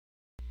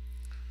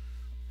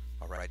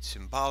Alright,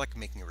 Symbolic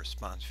making a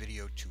response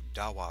video to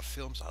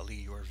DawahFilms. Ali,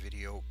 your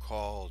video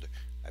called,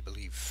 I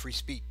believe, Free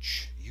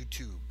Speech,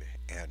 YouTube,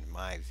 and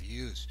My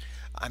Views.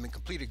 I'm in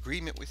complete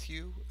agreement with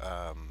you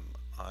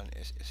on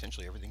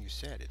essentially everything you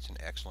said. It's an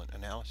excellent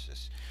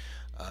analysis.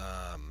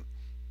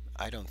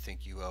 I don't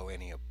think you owe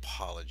any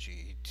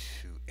apology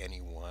to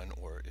anyone,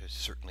 or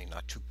certainly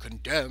not to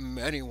condemn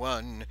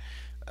anyone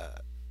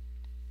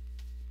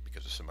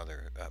because of some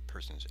other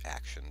person's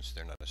actions.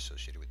 They're not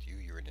associated with you.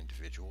 You're an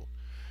individual.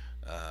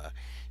 Uh,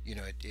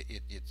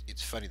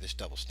 it's funny, this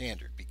double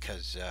standard,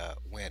 because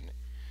when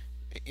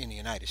in the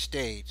United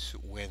States,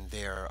 when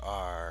there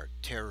are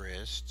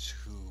terrorists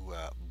who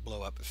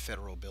blow up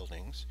federal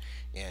buildings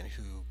and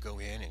who go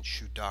in and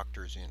shoot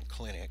doctors in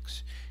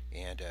clinics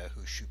and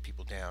who shoot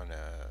people down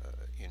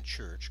in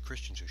church,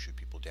 Christians who shoot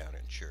people down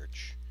in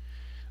church,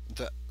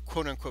 the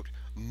quote unquote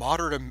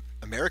moderate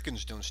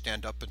Americans don't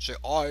stand up and say,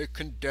 I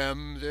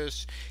condemn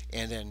this,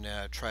 and then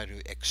try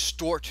to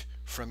extort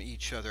from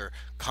each other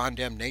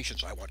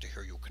condemnations. I want to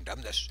hear you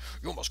condemn this.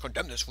 You must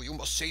condemn this. Well, you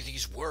must say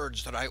these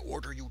words that I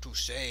order you to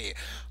say.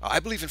 I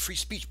believe in free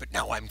speech, but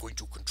now I'm going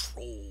to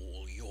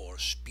control your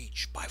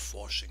speech by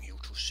forcing you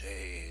to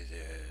say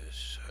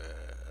this.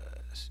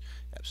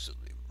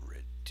 Absolutely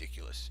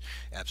ridiculous,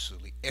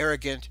 absolutely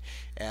arrogant,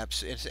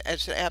 it's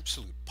an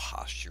absolute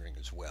posturing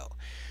as well.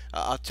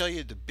 I'll tell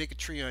you, the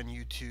bigotry on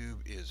YouTube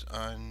is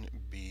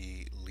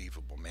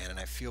unbelievable, man, and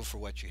I feel for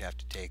what you have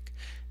to take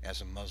as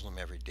a Muslim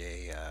every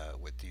day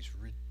with these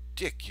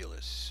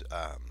ridiculous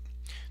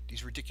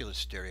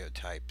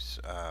stereotypes.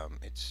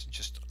 It's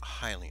just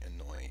highly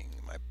annoying.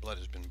 My blood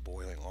has been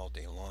boiling all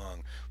day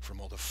long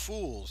from all the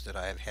fools that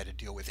I have had to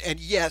deal with. And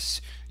yes,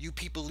 you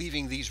people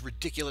leaving these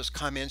ridiculous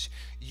comments,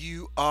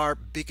 you are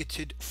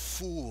bigoted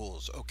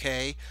fools,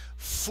 okay?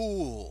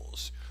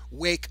 Fools.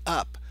 Wake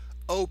up.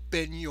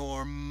 Open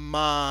your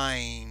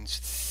minds.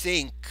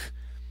 Think.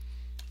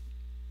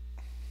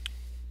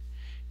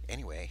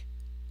 Anyway,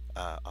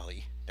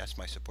 Ali, that's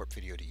my support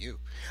video to you.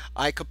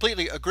 I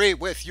completely agree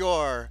with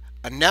your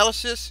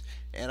analysis,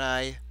 and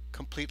I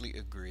completely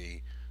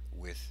agree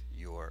with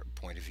your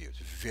point of view. It's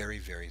very,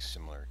 very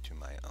similar to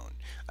my own.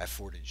 I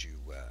forwarded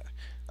you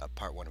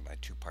part one of my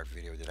two-part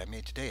video that I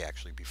made today,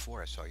 actually,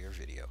 before I saw your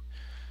video.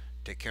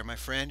 Take care, my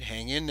friend.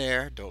 Hang in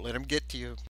there. Don't let them get to you.